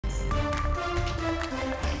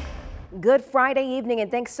Good Friday evening,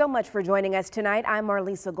 and thanks so much for joining us tonight. I'm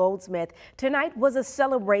Marlisa Goldsmith. Tonight was a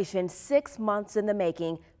celebration 6 months in the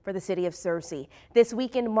making for the city of Searcy. This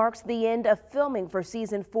weekend marks the end of filming for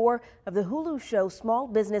season 4 of the Hulu show Small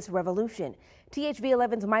Business Revolution. THV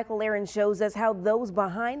 11's Michael Aaron shows us how those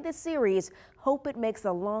behind the series hope it makes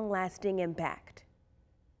a long-lasting impact.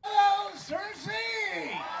 Hello,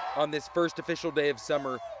 Searcy! On this first official day of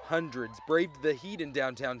summer, hundreds braved the heat in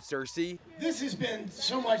downtown Searcy. This has been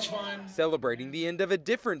so much fun. Celebrating the end of a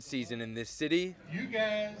different season in this city. You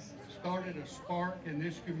guys started a spark in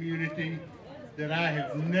this community that I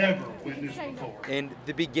have never witnessed before. And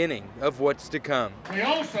the beginning of what's to come. We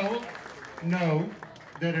also know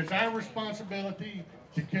that it's our responsibility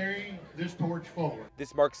to carry this torch forward.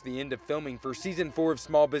 This marks the end of filming for season 4 of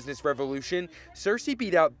Small Business Revolution. Searcy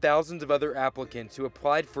beat out thousands of other applicants who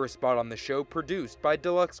applied for a spot on the show produced by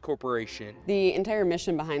Deluxe Corporation. The entire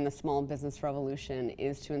mission behind the Small Business Revolution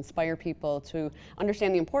is to inspire people to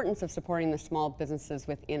understand the importance of supporting the small businesses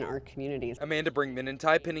within our communities. Amanda Brinkman and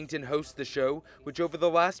Ty Pennington host the show, which over the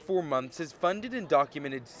last 4 months has funded and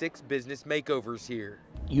documented 6 business makeovers here.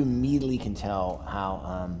 You immediately can tell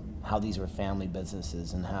how these were family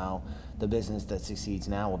businesses and how the business that succeeds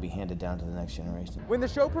now will be handed down to the next generation. When the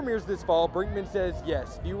show premieres this fall, Brinkman says,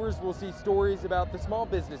 yes, viewers will see stories about the small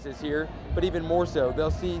businesses here, but even more so, they'll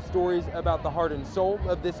see stories about the heart and soul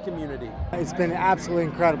of this community. It's been absolutely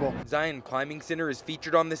incredible. Zion Climbing Center is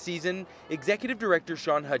featured on the season. Executive Director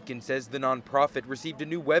Sean Hudkin says the nonprofit received a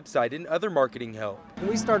new website and other marketing help.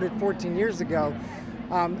 We started 14 years ago.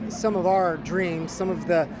 Some of our dreams, some of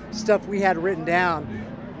the stuff we had written down,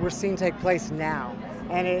 we're seeing take place now.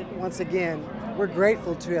 And once again, we're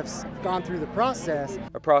grateful to have gone through the process.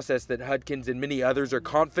 A process that Hudkins and many others are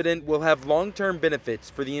confident will have long-term benefits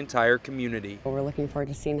for the entire community. We're looking forward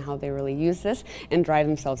to seeing how they really use this and drive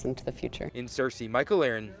themselves into the future. In Searcy, Michael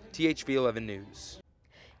Aaron, THV 11 News.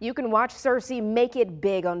 You can watch Searcy make it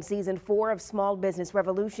big on season 4 of Small Business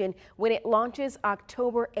Revolution when it launches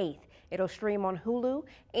October 8th. It'll stream on Hulu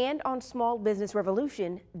and on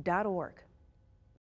smallbusinessrevolution.org.